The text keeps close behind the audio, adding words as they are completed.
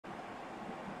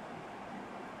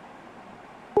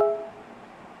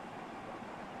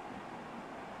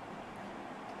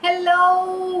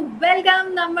Hello,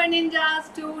 welcome Number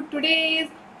Ninjas to today's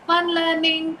fun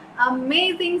learning,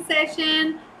 amazing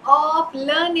session of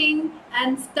learning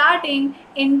and starting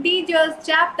integers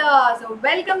chapter. So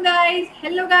welcome guys,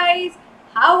 hello guys,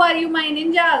 how are you my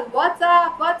ninjas? What's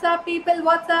up people,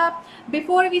 what's up?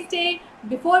 Before we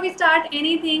start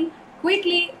anything,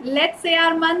 quickly let's say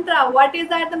our mantra. What is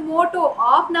the motto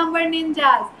of Number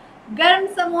Ninjas? Garam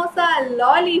samosa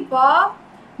lollipop,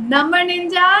 Number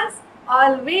Ninjas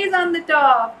always on the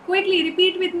top. Quickly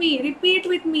repeat with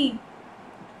me.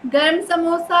 Garam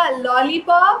samosa,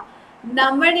 lollipop,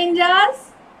 Number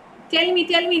Ninjas. Tell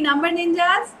me, Number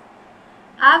Ninjas.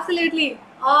 Absolutely,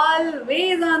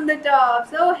 always on the top.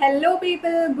 So hello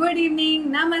people, good evening,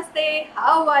 namaste.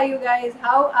 How are you guys?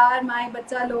 How are my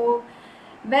bacha log?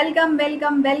 Welcome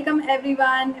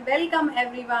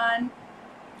everyone.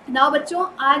 Now बच्चों,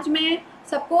 आज मैं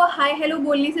सबको hi hello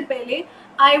बोलने से पहले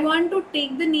I want to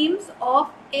take the names of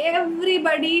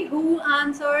everybody who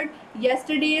answered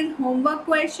yesterday's homework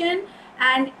question,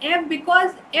 and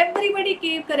because everybody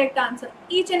gave correct answer,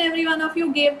 each and every one of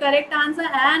you gave correct answer,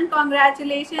 and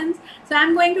congratulations. So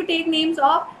I'm going to take names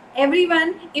of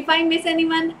everyone. If I miss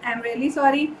anyone, I'm really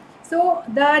sorry. So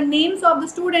the names of the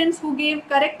students who gave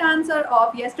correct answer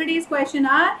of yesterday's question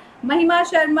are Mahima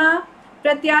Sharma,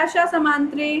 Pratyasha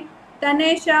Samantre,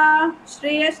 Tanesha,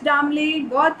 Shreyash Damle,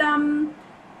 Gautam,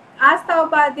 आस्था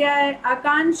उपाध्याय,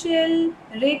 आकांक्षिल,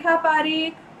 रेखा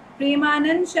पारिक,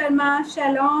 प्रेमानंद शर्मा,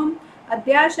 शलोम,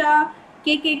 अध्याशा,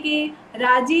 के,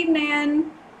 Rajiv Nayan,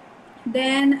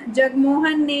 then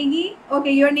Jagmohan Negi,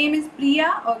 okay, your name is Priya,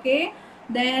 okay,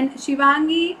 then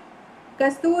Shivangi,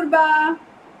 Kasturba,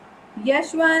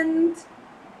 Yashwant,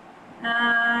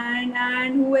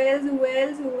 and who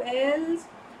else,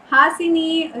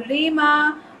 Hasini, रेमा,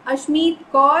 Ashmeet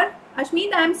Kaur.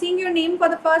 Ashmeet, I am seeing your name for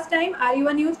the first time. Are you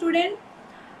a new student?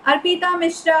 Arpita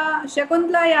Mishra,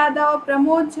 Shakuntala Yadav,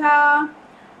 Pramod Jha,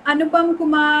 Anupam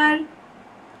Kumar,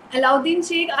 Alauddin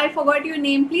Sheikh. I forgot your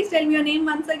name. Please tell me your name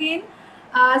once again.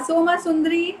 Soma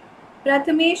Sundari,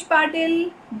 Prathamesh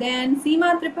Patil, then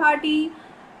Seema Tripathi,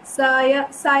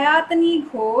 Sayatani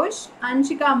Ghosh,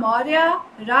 Anshika Maurya,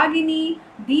 Ragini,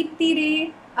 Deepti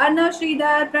Ray, Arnav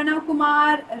Sridhar, Pranav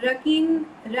Kumar,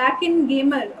 Rakin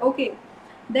Gamer. Okay.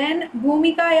 Then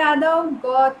Bhumika Yadav,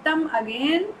 Gautam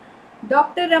again,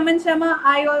 Dr. Raman Sharma.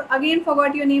 I again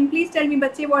forgot your name. Please tell me,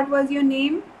 bache, what was your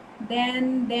name?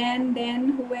 Then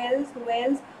who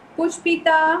else?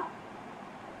 Pushpita,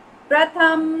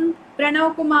 Pratham,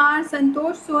 Pranav Kumar,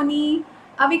 Santosh Soni,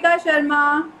 Avika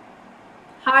Sharma,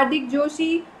 Hardik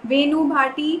Joshi, Venu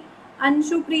Bhati,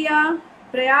 Anshu Priya,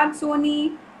 Prayag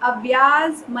Soni,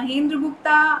 Avyaz, Mahendra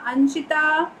Gupta,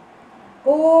 Anshita,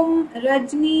 Om,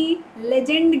 Rajni,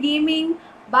 Legend Gaming,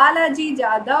 Balaji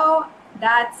Jadhav.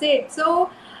 That's it. So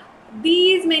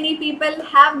these many people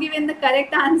have given the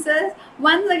correct answers.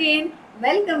 Once again,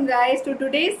 welcome guys to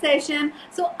today's session.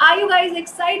 So are you guys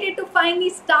excited to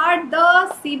finally start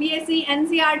the CBSE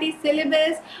NCERT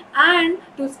syllabus and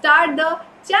to start the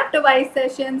chapter wise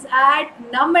sessions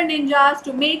at Number Ninjas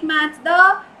to make maths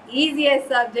the easiest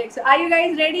subject? So are you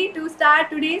guys ready to start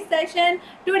today's session?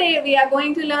 Today we are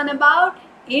going to learn about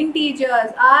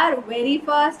integers, our very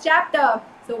first chapter.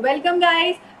 So welcome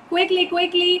guys.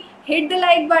 Quickly hit the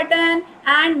like button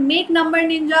and make Number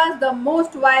Ninjas the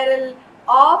most viral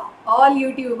of all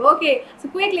YouTube. Okay, so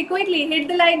quickly hit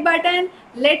the like button.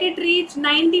 Let it reach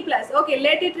 90 plus. Okay,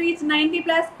 let it reach 90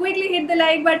 plus. Quickly hit the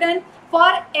like button for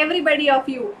everybody of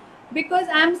you, because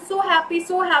I am so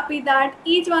happy that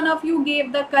each one of you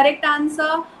gave the correct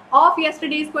answer of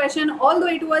yesterday's question, although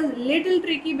it was little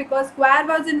tricky because square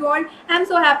was involved. I am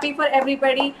so happy for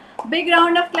everybody. Big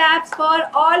round of claps for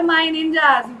all my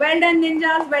ninjas. Well done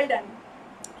ninjas, well done.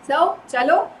 So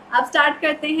चलो अब start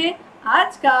करते हैं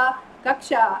आज का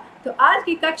कक्षा. तो आज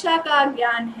की कक्षा का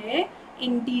ज्ञान है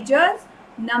integers,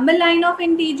 number line of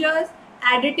integers,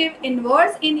 additive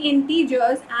inverse in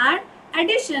integers and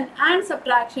addition and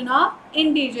subtraction of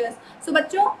integers. सो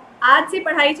बच्चों, आज से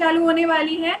पढ़ाई चालू होने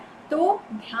वाली है, तो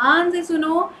ध्यान से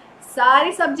सुनो.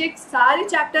 सारे सब्जेक्ट्स, सारे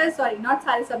चैप्टर्स, सॉरी नॉट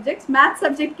सारे सब्जेक्ट्स, मैथ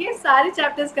सब्जेक्ट के सारे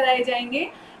चैप्टर्स कराए जाएंगे.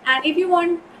 And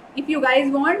if you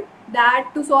guys want that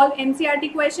to solve NCERT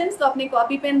questions, तो अपने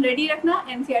कॉपी पेन रेडी रखना.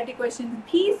 एनसीईआरटी क्वेश्चंस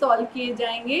भी सॉल्व किए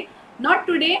जाएंगे, not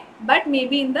today but may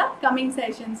be in the coming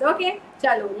sessions. Okay,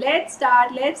 चलो लेट्स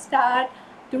स्टार्ट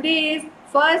टुडेज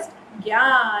फर्स्ट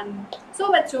ज्ञान. सो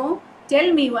बच्चों,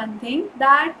 tell me one thing,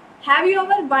 that have you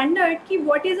ever wondered कि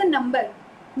what is a number?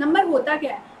 Number होता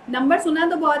क्या है? नंबर सुना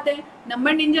तो बहुत है,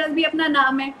 नंबर निंजास भी अपना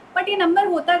नाम है, बट ये नंबर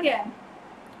होता क्या है?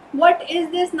 What is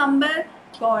this number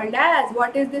called as?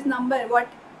 What is this number? What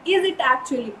is it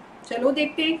actually? चलो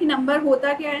देखते हैं कि नंबर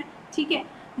होता क्या है. ठीक है,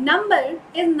 number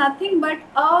is nothing but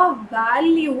a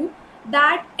value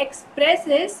that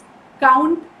expresses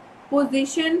count,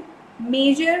 position,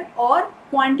 major और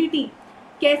क्वांटिटी.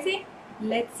 कैसे?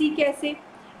 लेट्स सी कैसे.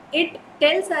 इट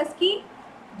टेल्स अस कि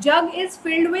jug is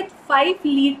filled with 5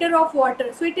 liter of water,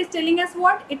 so it is telling us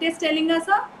what? It is telling us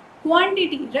a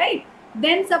quantity, right?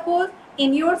 Then suppose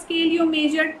in your scale you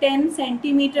measure 10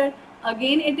 centimeter,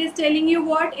 again it is telling you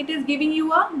what? It is giving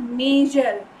you a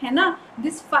measure, है ना?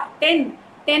 This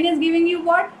 10 is giving you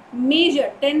what? Measure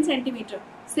 10 centimeter.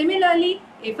 Similarly,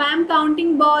 if I am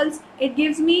counting balls, it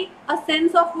gives me a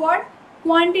sense of what?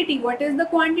 Quantity. What is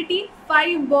the quantity?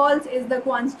 5 balls is the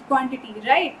quantity,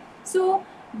 right? So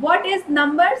what is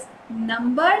numbers?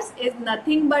 Numbers is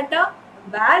nothing but a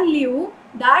value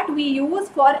that we use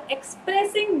for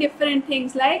expressing different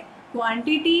things like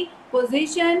quantity,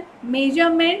 position,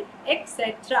 measurement,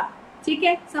 etc. ठीक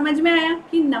है, समझ में आया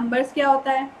कि numbers क्या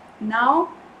होता है. Now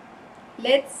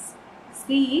let's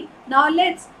see. Now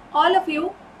let's all of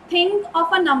you think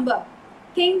of a number.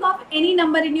 Think of any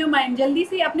number in your mind. जल्दी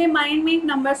से अपने mind में एक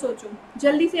number सोचो.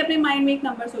 जल्दी से अपने mind में एक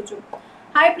number सोचो.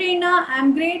 Hi Prerna,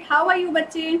 I'm great. How are you,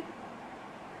 बच्चे?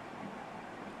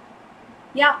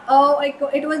 Yeah. Oh,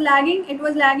 it was lagging. It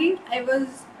was lagging. I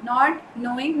was not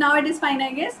knowing. Now it is fine, I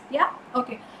guess. Yeah.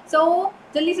 Okay. So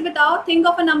जल्दी से बताओ. Think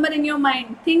of a number in your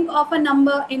mind. Think of a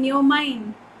number in your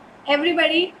mind.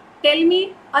 Everybody, tell me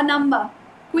a number.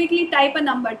 Quickly type a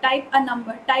number. Type a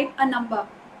number. Type a number.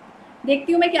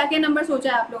 देखती हूँ मैं क्या क्या number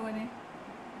सोचा है आप लोगों ने.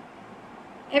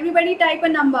 Everybody type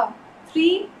a number.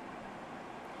 3.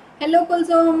 Hello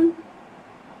Kulsum.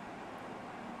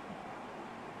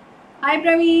 Hi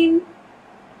Praveen.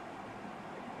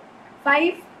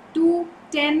 5, 2,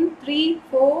 10, 3,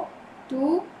 4,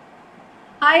 2.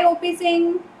 Hi OP Singh.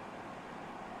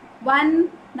 1,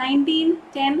 19,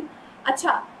 10.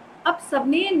 अच्छा, अब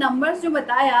सबने नंबर्स जो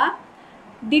बताया,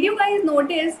 did you guys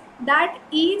notice that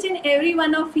each and every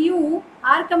one of you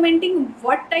are commenting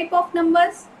what type of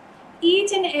numbers?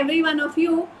 Each and every one of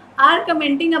you are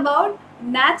commenting about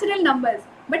natural numbers.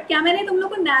 But क्या मैंने तुम लोग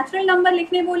को नेचुरल नंबर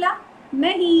लिखने बोला?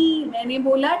 नहीं, मैंने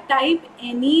बोला type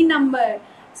any number.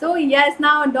 So yes,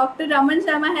 now doctor Raman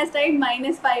Sharma has type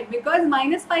 -5 because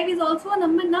 -5 is also a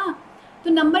number ना.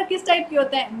 तो नंबर किस टाइप के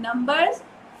होते हैं? नंबर्स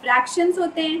फ्रैक्शंस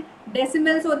होते हैं,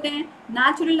 डेसिमल्स होते हैं,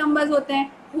 नेचुरल नंबर्स होते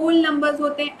हैं, होल नंबर्स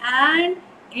होते हैं एंड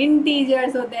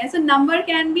इंटीजर्स होते हैं. So number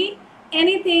can be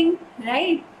anything,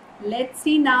 right? Let's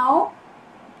see now.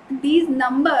 These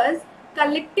numbers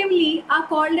collectively are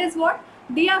called as what?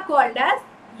 They are called as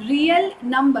real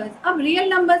numbers. अब real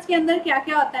numbers के अंदर क्या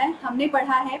क्या होता है हमने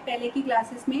पढ़ा है पहले की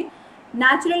क्लासेस में.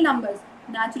 natural numbers.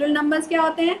 natural numbers क्या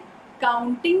होते हैं?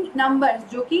 counting numbers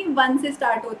जो कि 1 से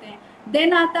start होते हैं.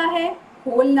 then आता है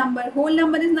whole number. whole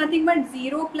number is nothing but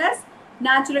 0 plus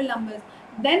natural numbers.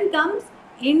 then comes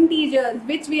integers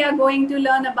which we are going to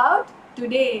learn about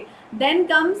today. then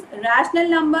comes rational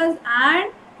numbers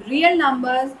and real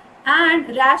numbers, and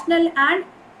rational and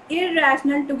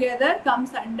irrational together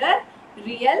comes under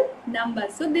real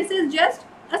numbers. So this is just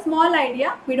a small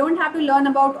idea. We don't have to learn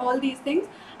about all these things.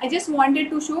 I just wanted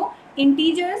to show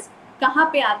integers कहाँ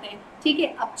पे आते हैं. ठीक है,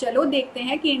 अब चलो देखते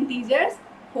हैं कि integers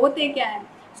होते क्या हैं.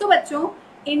 So बच्चों,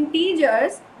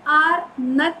 integers are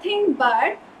nothing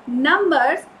but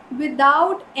numbers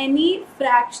without any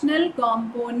fractional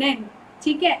component.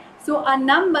 ठीक है, so a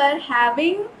number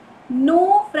having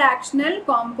no fractional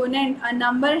component, a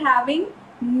number having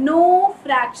no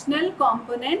fractional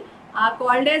component are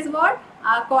called as what?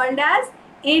 Are called as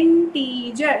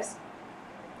integers.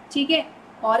 ठीक है,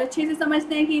 और अच्छे से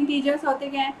समझते हैं कि integers होते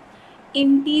क्या हैं.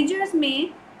 integers में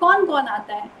कौन कौन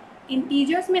आता है?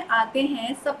 integers में आते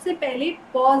हैं सबसे पहले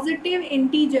positive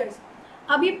integers.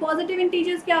 अब ये positive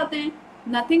integers क्या होते हैं?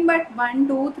 nothing but 1,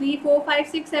 2, 3, 4, 5,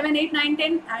 6, 7, 8, 9,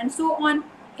 10 and so on.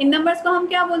 In numbers को हम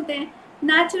क्या बोलते हैं?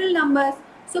 Natural numbers.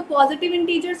 So positive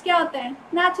integers क्या होते हैं?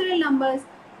 Natural numbers.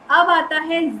 अब आता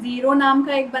है जीरो नाम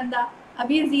का एक बंदा.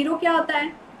 अब ये जीरो क्या होता है?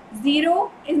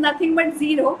 Zero is nothing but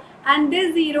zero and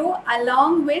this zero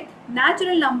along with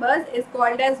natural numbers is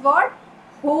called as what?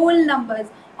 Whole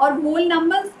numbers. और होल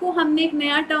नंबर्स को हमने एक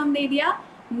नया टर्म दे दिया,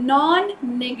 non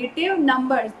negative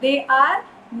numbers. They are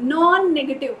non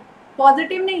negative,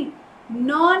 positive नहीं,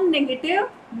 नॉन नेगेटिव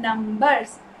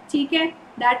नंबर्स. ठीक है,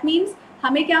 that means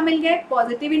हमें क्या मिल गए?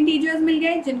 पॉजिटिव इंटीजर्स मिल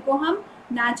गए जिनको हम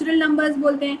नेचुरल नंबर्स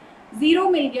बोलते हैं. जीरो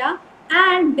मिल गया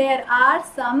and there are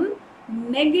some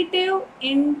negative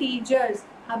integers.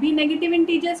 अभी नेगेटिव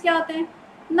इंटीजर्स क्या होते हैं?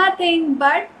 Nothing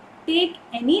but take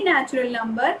any natural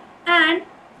number and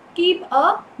keep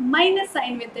a minus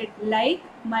sign with it, like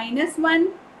 -1,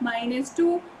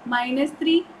 -2,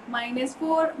 -3,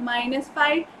 -4,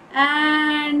 -5,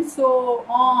 and so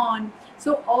on.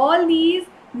 So all these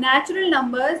natural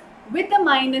numbers with a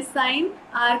minus sign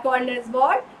are called as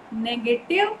what?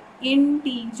 Negative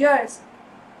integers.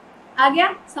 आ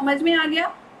गया, समझ में आ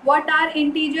गया? What are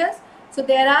integers? So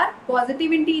there are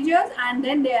positive integers and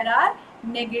then there are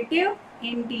negative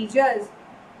integers.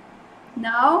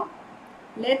 Now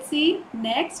let's see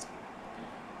next.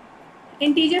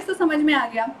 Integers तो समझ में आ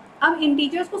गया. अब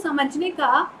integers को समझने का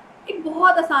एक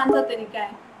बहुत आसान सा तरीका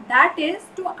है. That is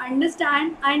to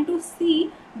understand and to see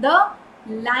the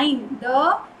line, the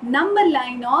number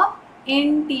line of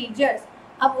integers.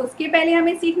 अब उसके पहले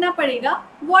हमें सीखना पड़ेगा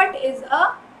what is a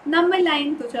number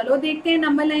line. तो चलो देखते हैं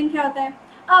number line क्या होता है.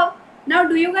 अब now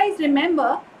do you guys remember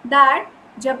that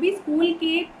जब भी स्कूल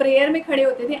के प्रेयर में खड़े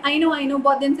होते थे, आई नो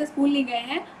बहुत दिन से स्कूल नहीं गए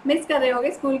हैं, मिस कर रहे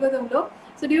होगे स्कूल को तुम लोग.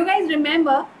 So do you guys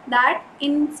remember that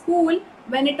in school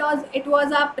when it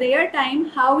was our prayer time,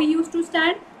 how we used to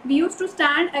stand? We used to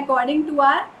stand according to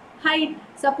our height.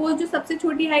 Suppose जो सबसे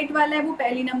छोटी height वाला है वो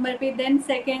पहली नंबर पे, then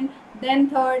second, then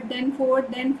third, then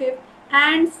fourth, then fifth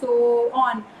and so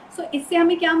on. So इससे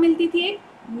हमें क्या मिलती थी? एक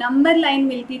नंबर लाइन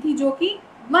मिलती थी जो कि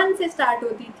 1 से स्टार्ट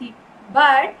होती थी.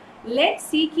 बट लेट्स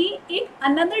सी कि एक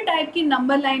अनदर टाइप की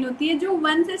नंबर लाइन होती है जो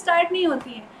 1 से स्टार्ट नहीं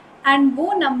होती है, एंड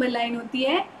वो नंबर लाइन होती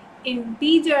है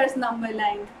integers number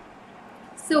line.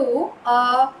 So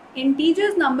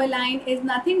integers number line is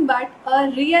nothing but a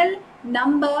real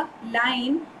number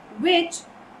line which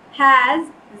has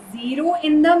 0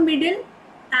 in the middle,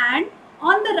 and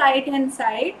on the right hand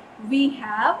side we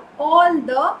have all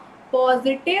the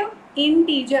positive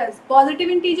integers. Positive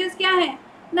integers क्या है?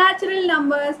 Natural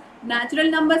numbers. Natural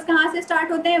numbers कहाँ से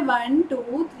start होते हैं? 1,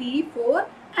 2, 3, 4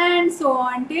 and so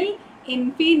on till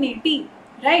infinity,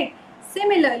 right?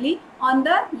 Similarly, on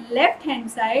the left hand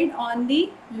side,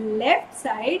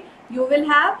 you will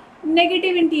have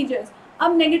negative integers.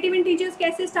 अब negative integers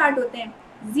कैसे start होते हैं?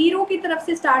 0 की तरफ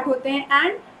से start होते हैं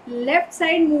and left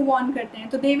side move on करते हैं.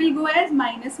 तो they will go as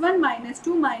 -1,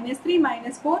 -2, -3,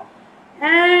 -4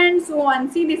 and so on.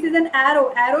 See, this is an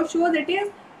arrow. Arrow shows it is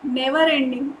never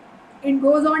ending. It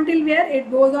goes on till where?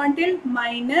 It goes on till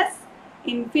minus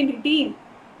infinity.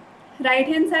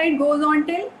 Right hand side goes on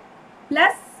till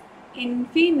plus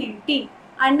infinity.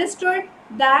 Understood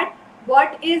that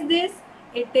what is this?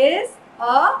 It is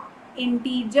a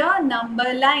integer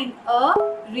number line, a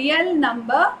real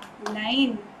number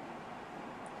line.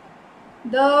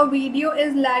 The video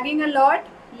is lagging a lot.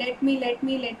 Let me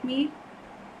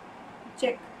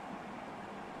check.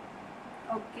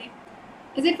 Okay,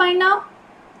 is it fine now?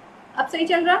 अब सही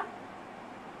चल रहा?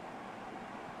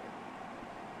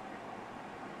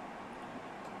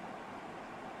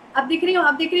 अब दिख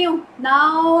रही हूँ.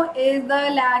 Now is the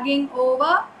lagging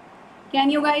over? Can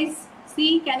you guys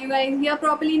see? Can you guys hear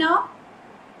properly now?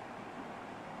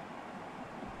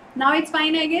 Now it's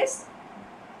fine, I guess.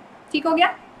 ठीक हो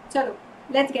गया? चलो,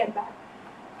 let's get back.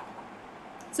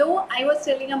 So I was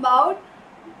telling about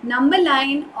number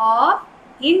line of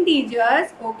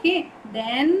integers. Okay,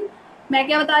 then मैं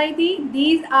क्या बता रही थी?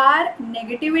 These are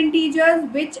negative integers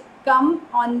which come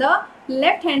on the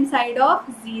left hand side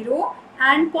of 0.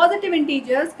 And positive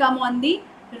integers come on the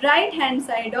right hand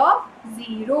side of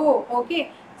 0.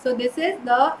 Okay, so this is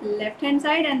the left hand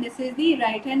side and this is the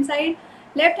right hand side.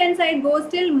 Left hand side goes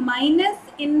till minus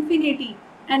infinity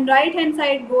and right hand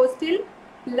side goes till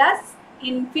plus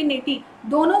infinity.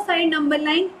 दोनों side number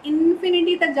line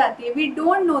infinity तक जाती है. We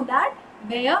don't know that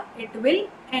where it will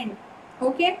end.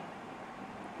 Okay,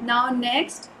 now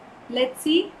next let's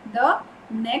see the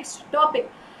next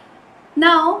topic.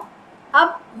 Now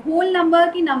अब whole number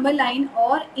की number line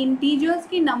और integers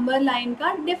की number line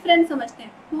का difference समझते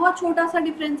हैं. बहुत छोटा सा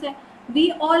डिफरेंस है. We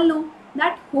all know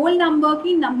that whole number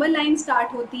की नंबर लाइन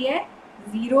स्टार्ट होती है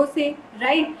 0 से,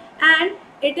 right, and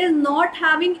it is not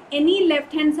having any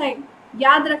left hand side.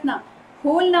 याद रखना,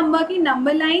 होल नंबर की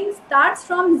number line starts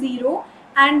from 0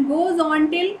 and goes on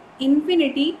till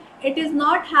infinity. It is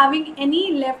not having any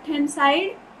left hand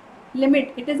side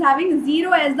limit. It is having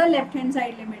 0 as the left hand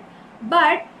side limit.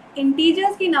 But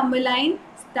integers की number line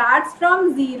starts from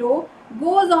 0,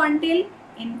 goes on till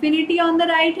infinity on the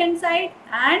right hand side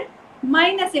and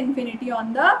minus infinity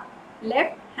on the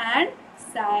left hand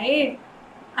side.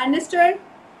 Understood?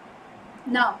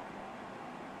 Now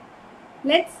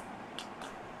let's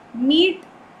meet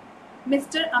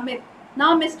Mr. Amit. Now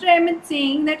Mr. Amit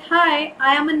saying that hi,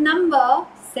 I am a number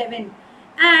 7,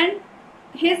 and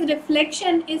his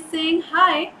reflection is saying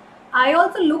hi, I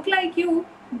also look like you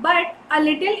but a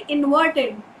little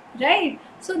inverted, right?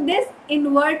 So this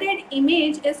inverted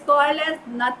image is called as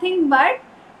nothing but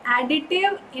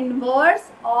additive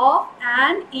inverse of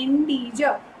an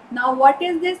integer. Now what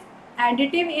is this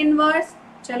additive inverse?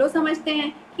 चलो समझते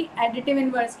हैं कि additive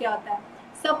inverse क्या होता है.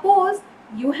 Suppose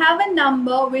you have a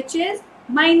number which is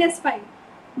 -5.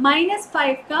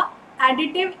 -5 का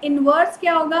additive inverse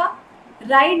क्या होगा?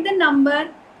 Write the number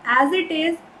as it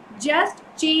is, just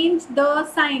change the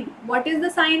sign. What is the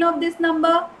sign of this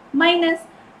number? Minus.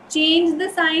 Change the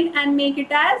sign and make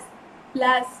it as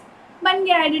plus. बन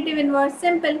गया additive inverse,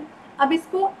 simple. अब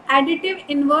इसको additive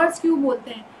inverse क्यों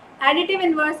बोलते हैं? Additive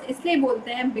inverse इसलिए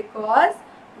बोलते हैं because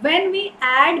when we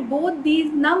add both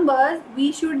these numbers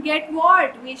we should get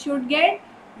what? We should get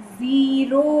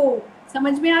 0.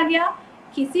 समझ में आ गया?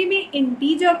 किसी भी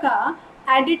इंटीजर का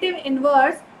एडिटिव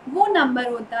इनवर्स वो नंबर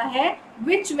होता है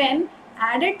विच when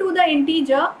added to the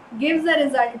integer gives the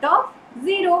result of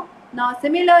 0. Now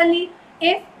similarly,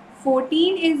 if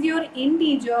 14 is your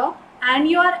integer and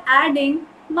you are adding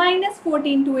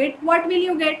 -14 to it, what will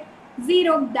you get?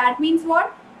 0. That means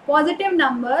what? Positive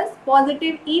numbers,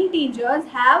 positive integers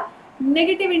have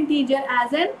negative integer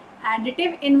as an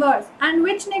additive inverse. And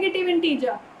which negative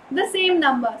integer? The same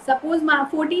number. Suppose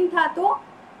 14 था तो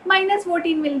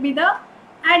 -14 will be the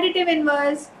additive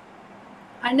inverse.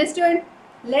 Understood?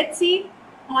 Let's see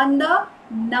on the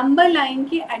number line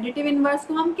की additive inverse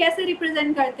को हम कैसे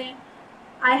represent करते हैं.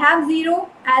 I have 0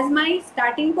 as my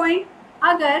starting point.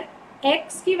 अगर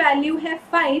x की वैल्यू है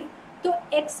 5 तो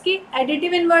x की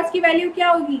additive inverse की वैल्यू क्या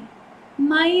होगी?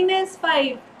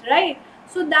 -5, right?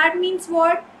 So that means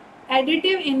what?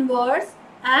 Additive inverse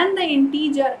and the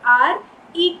integer are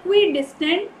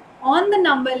equidistant on the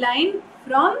number line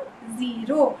from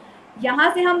 0.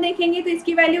 यहाँ से हम देखेंगे तो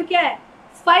इसकी वैल्यू क्या है?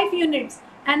 5 units.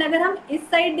 एंड अगर हम इस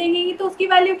साइड देंगे तो उसकी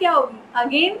वैल्यू क्या होगी?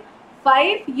 Again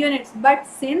 5 units. But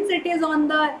since it is on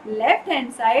the left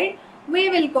hand side we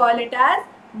will call it as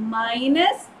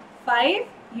 -5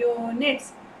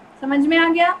 units. समझ में आ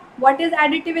गया? What is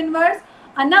additive inverse?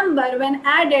 A number when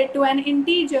added to N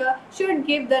integer should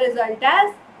give the result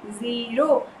as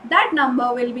 0. That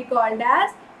number will be called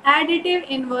as additive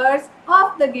inverse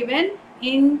of the given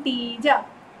integer.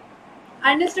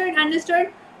 Understood?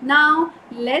 Now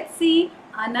let's see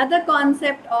another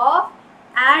concept of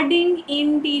adding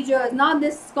integers. Now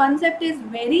this concept is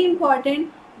very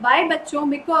important by बच्चों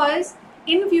because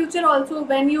in future also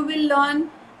when you will learn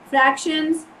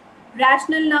fractions,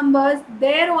 rational numbers,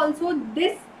 there also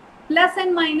this plus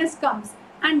and minus comes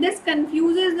and this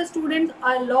confuses the students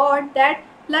a lot that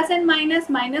plus and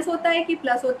minus होता है कि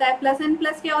plus होता है, plus and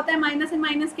plus क्या होता है, minus and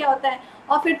minus क्या होता है,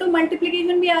 और फिर तो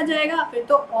मल्टीप्लिकेशन भी आ जाएगा, फिर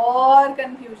तो और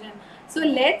कंफ्यूजन. सो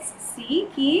लेट्स सी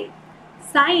कि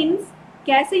साइंस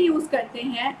कैसे यूज करते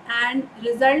हैं एंड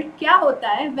रिजल्ट क्या होता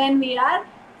है when we are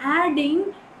adding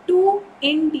two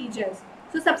integers.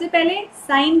 सो सबसे पहले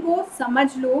साइन को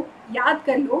समझ लो, याद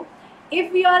कर लो.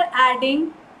 If we are adding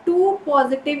to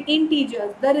positive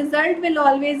integers the result will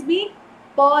always be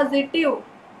positive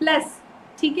plus.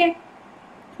 ठीक है.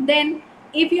 Then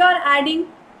if you are adding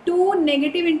to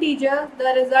negative integer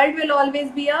the result will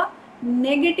always be a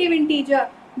negative integer,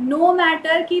 no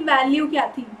matter की value क्या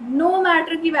थी, no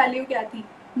matter की value क्या थी.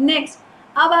 Next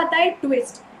अब आता है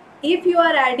twist. If you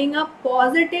are adding a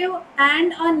positive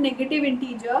and a negative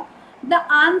integer the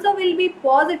answer will be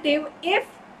positive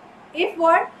if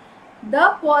what? The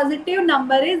positive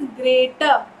number is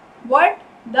greater. What?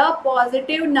 The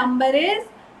positive number is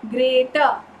greater.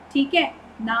 ठीक है.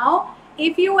 Now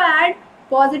if you add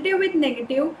positive with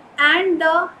negative and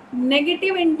the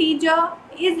negative integer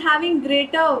is having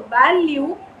greater value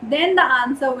then the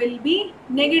answer will be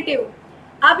negative.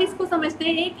 अब इसको समझते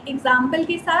हैं एक example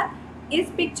के साथ.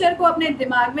 इस पिक्चर को अपने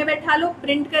दिमाग में बैठा लो,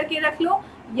 प्रिंट करके रख लो.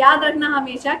 याद रखना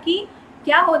हमेशा कि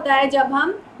क्या होता है जब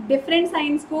हम डिफरेंट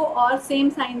साइंस को और सेम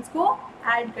साइंस को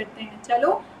ऐड करते हैं.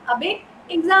 चलो अब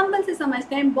एक एग्जाम्पल से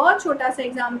समझते हैं. बहुत छोटा सा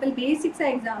एग्जाम्पल, बेसिक सा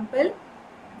एग्जाम्पल.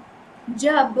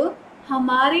 जब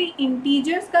हमारे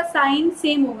इंटीजर्स का साइन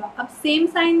सेम होगा. अब same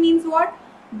sign means what?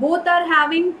 Both are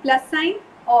having plus sign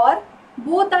और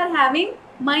both are having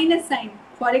minus sign.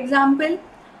 For example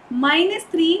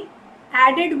 -3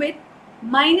 added with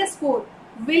 -4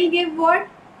 will give what?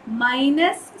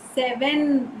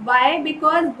 -7. Y?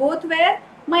 Because both where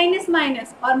minus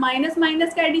minus और minus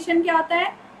minus का addition क्या होता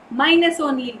है? Minus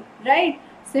only, right?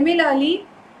 Similarly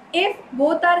if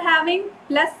both are having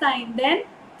plus sign then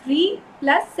 3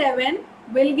 plus 7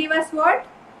 will give us what?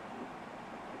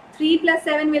 3 plus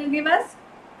 7 will give us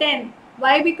 10.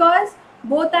 Why? Because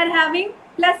both are having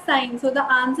plus sign. So the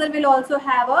answer will also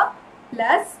have a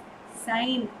plus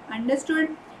sign.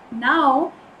 Understood?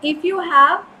 Now if you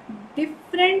have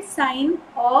different sign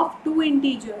of two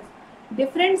integers,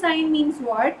 different sign means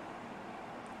what?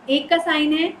 एक का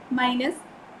sign है minus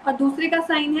और दूसरे का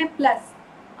sign है plus.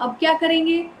 अब क्या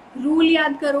करेंगे, रूल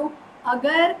याद करो,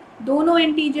 अगर दोनों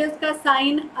इंटीजर्स का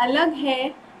साइन अलग है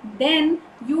then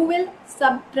you will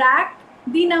subtract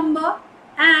the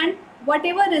number and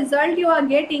whatever result you are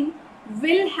getting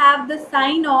will have the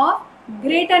sign of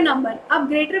greater number। अब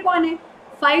ग्रेटर कौन है,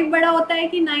 5 बड़ा होता है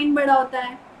कि 9 बड़ा होता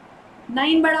है,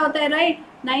 9 बड़ा होता है, राइट।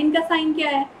 9 का साइन क्या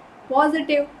है,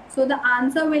 positive, so the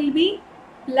answer will be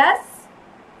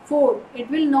 +4,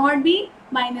 it will not be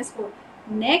 -4।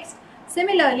 next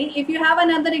similarly if you have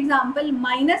another example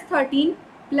 -13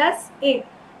 + 8,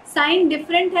 sign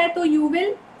different है तो you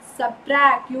will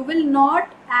subtract, you will not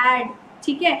add,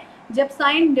 ठीक है। जब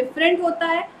साइन डिफरेंट होता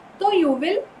है तो you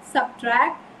will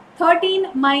subtract। 13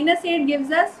 - 8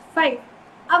 gives us 5।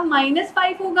 अब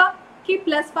 -5 होगा कि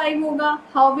 +5 होगा,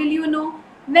 how will you know,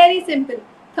 very simple,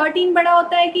 13 बड़ा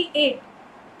होता है कि 8,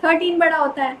 13 बड़ा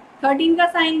होता है, 13 का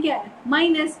साइन क्या है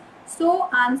माइनस, सो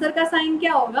आंसर का साइन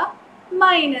क्या होगा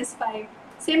 -5।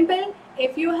 Simple,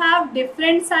 if you have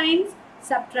different science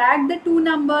subtract the two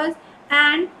numbers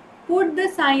and put the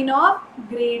sign of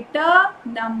greater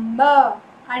number।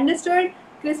 understood,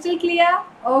 crystal clear,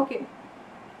 okay।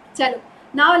 चलो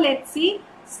now let's see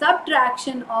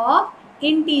subtraction of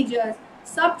integers।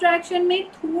 subtraction में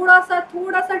थोड़ा सा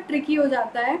tricky हो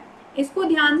जाता है, इसको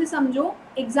ध्यान से समझो,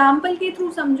 एग्जाम्पल के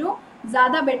थ्रू समझो,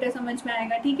 ज़्यादा बेटर समझ में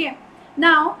आएगा, ठीक है।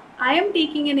 now I am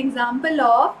taking an example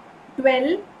of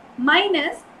 12 -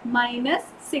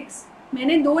 -6।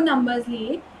 मैंने दो नंबर्स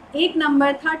लिए, एक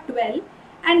नंबर था 12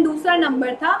 एंड दूसरा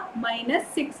नंबर था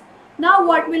 -6। Now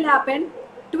what will happen,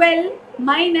 12 -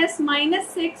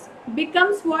 -6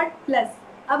 becomes what, plus.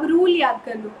 अब रूल याद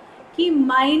कर लो कि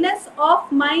minus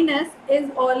of minus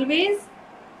is always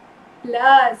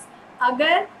plus.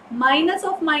 अगर माइनस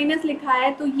ऑफ माइनस लिखा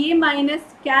है तो ये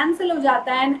माइनस कैंसिल हो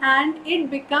जाता है एंड इट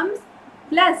बिकम्स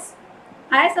प्लस।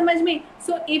 आया समझ में,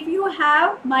 so if you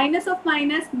have minus of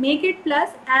minus make it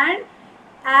plus and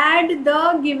add the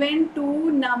given two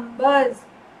numbers।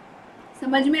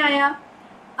 समझ में आया,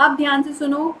 अब ध्यान से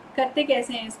सुनो करते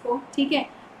कैसे हैं इसको, ठीक है।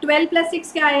 12 +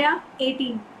 6 क्या आया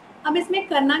 18। अब इसमें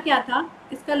करना क्या था,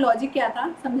 इसका लॉजिक क्या था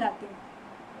समझाती हूँ।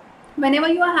 whenever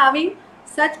you are having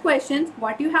such questions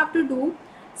what you have to do,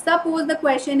 suppose the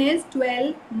question is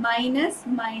 12 -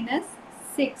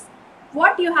 -6,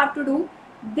 what you have to do,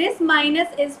 this minus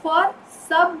is for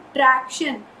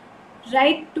subtraction,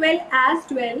 write 12 as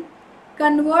 12,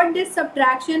 convert this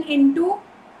subtraction into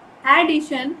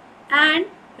addition and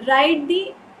write the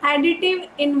additive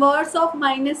inverse of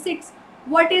 -6।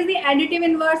 what is the additive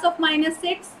inverse of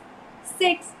 -6,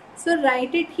 6, so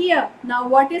write it here। now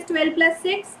what is 12 +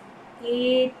 6,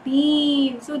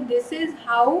 18। so this is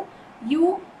how you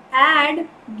add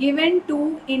given two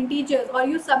integers or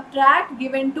you subtract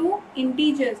given two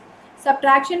integers।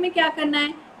 subtraction में क्या करना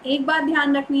है, एक बात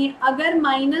ध्यान रखनी है, अगर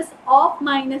माइनस ऑफ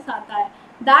माइनस आता है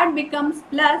that becomes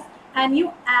plus and you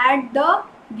add the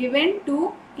given two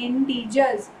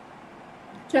integers।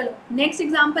 चलो नेक्स्ट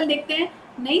एग्जाम्पल देखते हैं,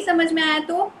 नहीं समझ में आया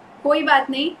तो कोई बात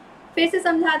नहीं, फिर से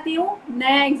समझाती हूँ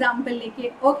नया एग्जाम्पल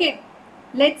लेके, okay.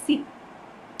 Let's see,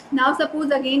 now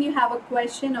suppose again you have a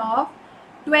question of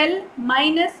 12 -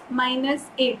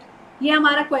 -8, ये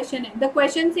हमारा क्वेश्चन है। The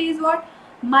question says what,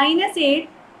 -8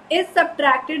 is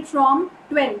subtracted from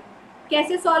 12।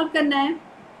 कैसे सॉल्व करना है,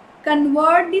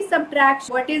 convert the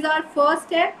subtraction, what is our first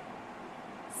step,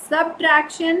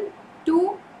 subtraction to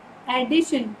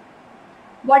addition,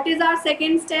 what is our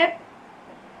second step,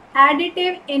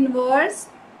 additive inverse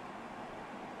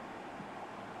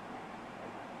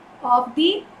of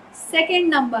the second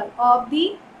number,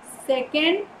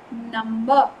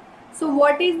 so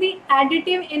what is the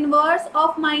additive inverse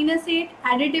of -8,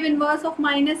 additive inverse of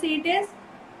 -8 is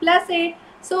 +8,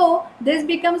 so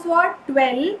this becomes what,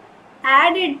 12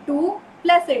 added to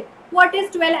 +8। what is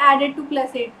 12 added to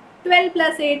 +8, 12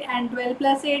 + 8 and 12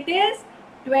 + 8 is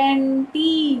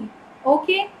 20,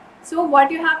 okay। so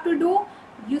what you have to do,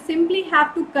 you simply have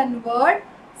to convert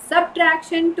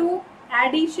subtraction to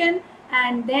addition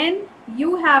and then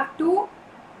you have to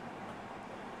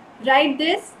write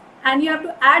this and you have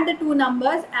to add the two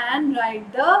numbers and write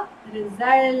the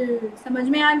result। समझ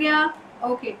में आ गया,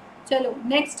 okay। चलो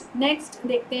next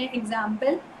देखते हैं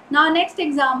example. now next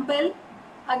example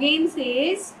again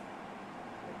says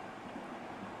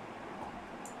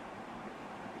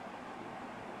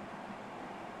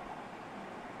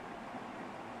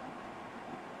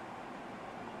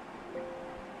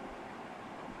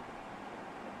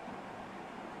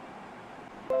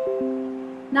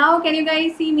now can you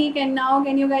guys see me, can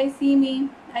you guys see me,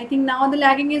 I think now the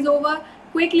lagging is over।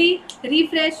 quickly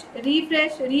refresh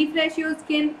your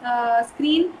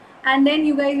screen and then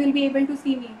you guys will be able to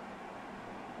see me.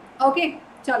 Okay,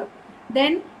 chalo.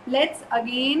 Then let's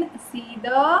again see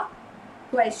the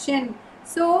question.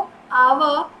 So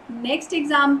our next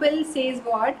example says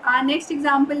what? Our next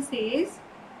example says,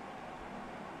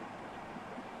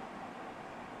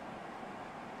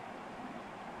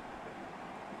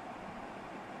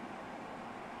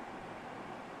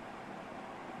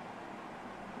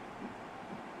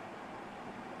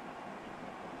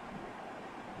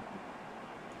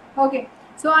 okay,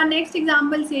 so our next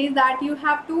example says that you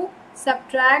have to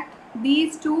subtract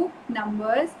these two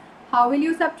numbers. How will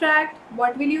you subtract?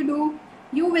 What will you do?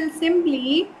 You will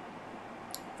simply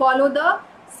follow the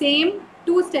same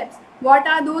two steps. What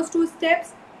are those two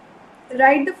steps?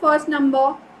 Write the first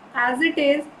number as it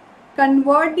is,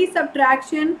 convert the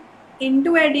subtraction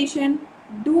into addition,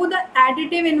 do the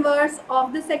additive inverse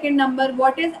of the second number.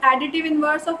 What is additive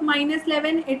inverse of minus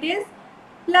 11? It is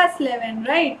plus 11,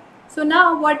 right? So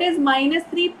now what is minus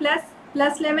 3 plus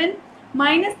 11?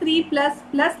 Minus 3 plus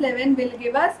 11 will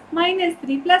give us minus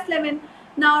 3 plus 11.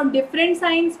 Now different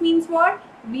signs means what?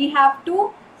 We have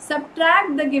to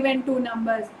subtract the given two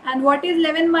numbers. And what is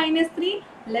 11 minus 3?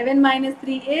 11 minus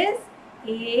 3 is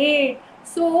 8.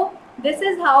 So this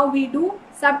is how we do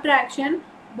subtraction.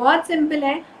 बहुत simple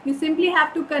है. You simply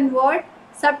have to convert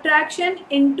subtraction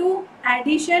into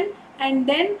addition and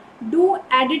then do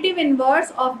additive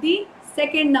inverse of the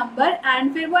second number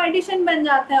and फिर वो addition बन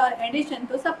जाता है. और addition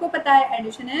तो सबको पता है,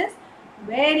 addition is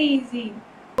very easy.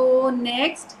 So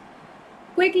next,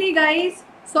 quickly guys,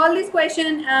 solve this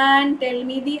question and tell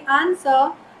me the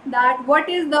answer, that what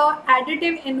is the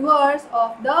additive inverse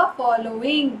of the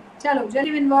following. चलो,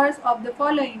 additive inverse of the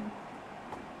following.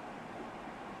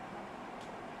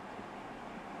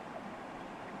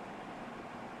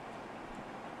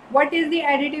 What is the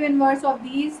additive inverse of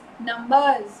these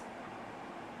numbers?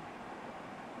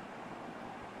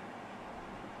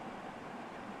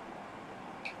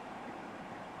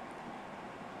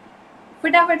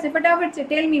 फटाफट से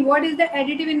tell me what is the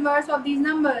additive inverse of these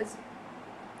numbers.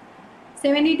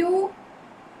 72,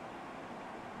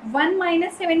 1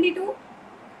 minus 72,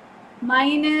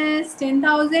 minus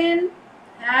 10,000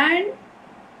 and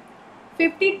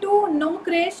 52. No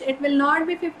Krish, it will not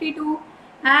be 52.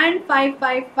 And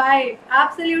 555.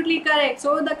 Absolutely correct.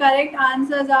 So the correct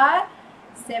answers are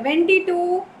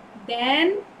 72.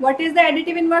 Then what is the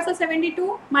additive inverse of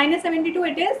 72? Minus 72,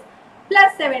 it is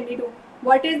plus 72.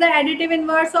 What is the additive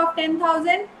inverse of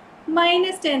 10,000?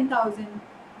 Minus 10,000.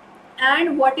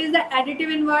 And what is the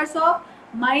additive inverse of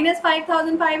minus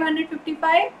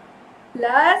 5,555?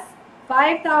 Plus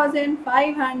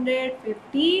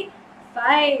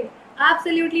 5,555.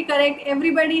 Absolutely correct.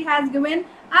 Everybody has given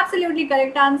absolutely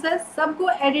correct answers. सबको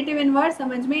additive inverse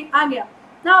समझ में आ गया.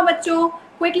 Now बच्चों,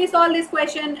 quickly solve this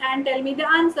question and tell me the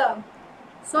answer.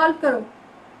 Solve करो.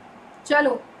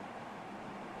 चलो.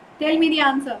 Tell me the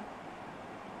answer.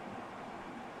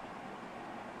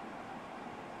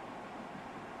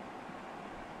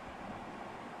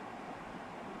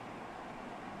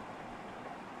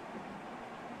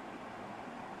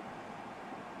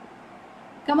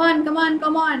 Come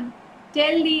on.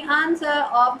 Tell the answer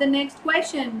of the next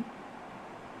question.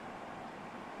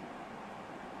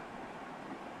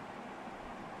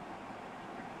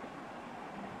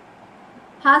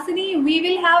 Hasini, we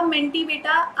will have menti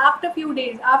beta after few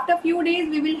days. After few days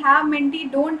we will have menti.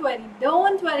 Don't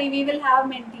worry, we will have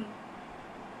menti.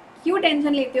 क्यों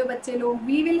tension लेते हो बच्चे लोग?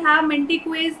 We will have menti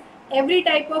quiz, every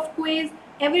type of quiz,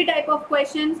 every type of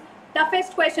questions.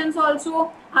 Toughest questions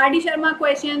also, R.D. Sharma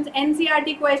questions,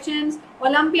 NCERT questions,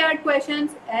 Olympiad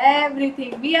questions,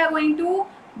 everything. We are going to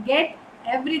get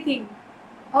everything.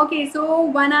 Okay, so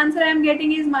one answer I am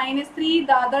getting is minus 3,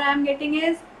 the other I am getting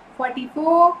is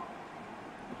 44,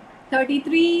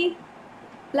 33,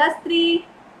 plus 3.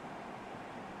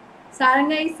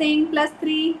 Saranga is saying plus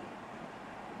 3.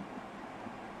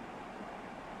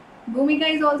 Bhumika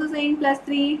is also saying plus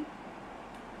 3.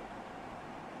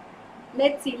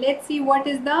 Let's see what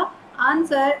is the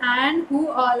answer and who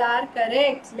all are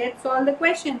correct. Let's solve the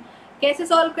question. कैसे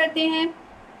solve करते हैं?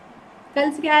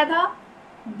 कल से क्या आया था?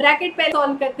 Bracket पहले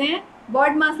solve करते हैं,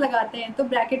 बॉड मास लगाते हैं. तो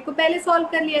ब्रैकेट को पहले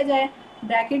solve कर लिया जाए.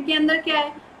 ब्रैकेट के अंदर क्या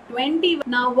है? 20.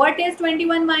 Now what is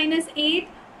 21 minus 8?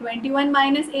 21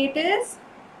 minus 8 is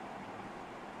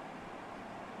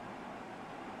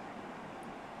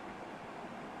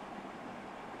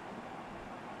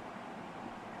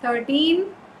 13.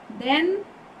 Then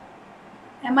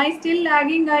am I still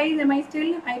lagging, guys? I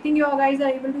think you guys are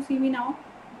able to see me now.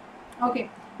 Okay,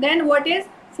 then what is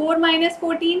 4 minus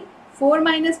 14? 4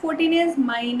 minus 14 is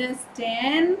minus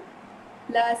 10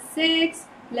 plus 6.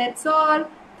 Let's solve.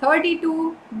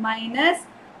 32 minus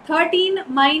 13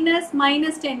 minus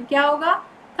 10 क्या होगा?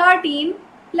 13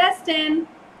 plus 10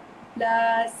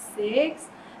 plus 6.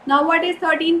 Now what is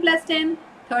 13 plus 10?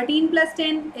 13 plus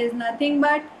 10 is nothing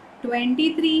but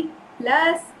 23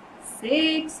 plus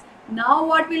 6. Now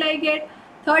what will I get?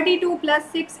 32 plus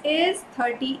 6 is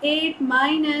 38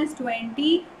 minus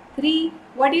 23.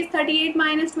 What is 38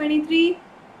 minus 23?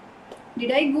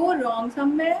 Did I go wrong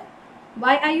somewhere?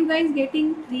 Why are you guys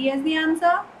getting 3 as the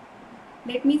answer?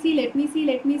 Let me see.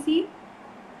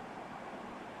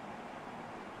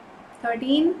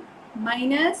 13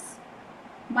 minus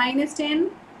 10.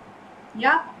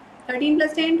 Yeah. 13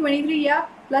 plus 10, 23. Yeah.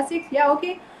 Plus 6. Yeah.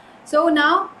 Okay. So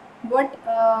now what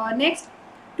next?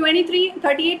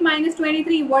 38 minus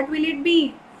 23. What will it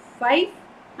be? 5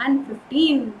 and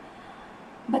 15.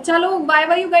 बच्चा लोग, why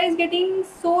were you guys getting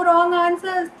so wrong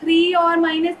answers? 3 और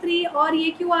 -3 और ये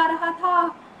क्यों आ रहा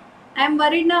था? I am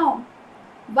worried now.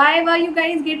 Why were you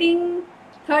guys getting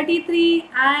 33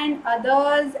 and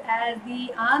others as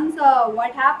the answer?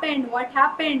 What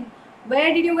happened?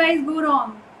 Where did you guys go wrong?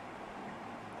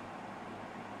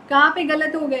 कहाँ पे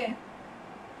गलत हो गए?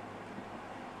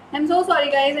 I'm so sorry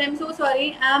guys, I'm so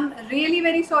sorry. I'm really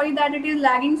very sorry that it is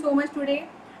lagging so much today.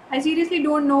 I seriously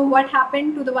don't know what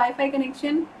happened to the Wi-Fi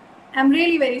connection. I'm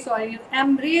really very sorry.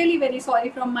 I'm really very sorry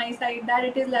from my side that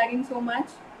it is lagging so much.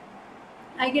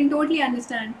 I can totally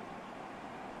understand.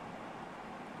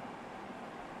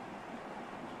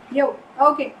 Yo,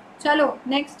 okay, chalo,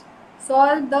 next.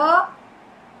 Solve the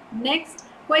next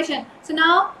question. So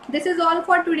now this is all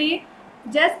for today.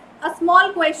 Just a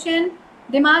small question.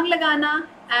 दिमाग लगाना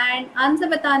and answer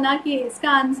बताना कि इसका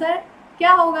answer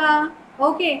क्या होगा.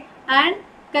 Okay, and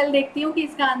कल देखती हूँ कि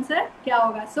इसका आंसर क्या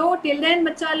होगा. So till then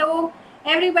बच्चा लोग,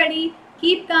 everybody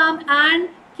keep calm and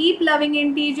keep loving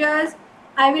integers.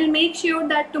 I will make sure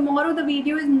that tomorrow the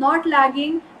video is not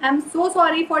lagging. I'm so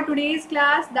sorry for today's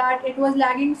class that it was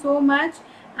lagging so much,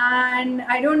 and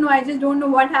I don't know, I just don't know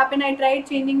what happened. I tried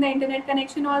changing the internet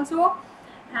connection also.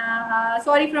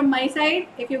 Sorry from my side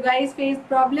if you guys faced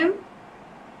problem.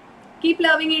 Keep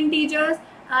loving integers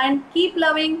and keep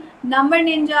loving number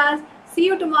ninjas. See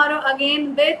you tomorrow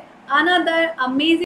again with another amazing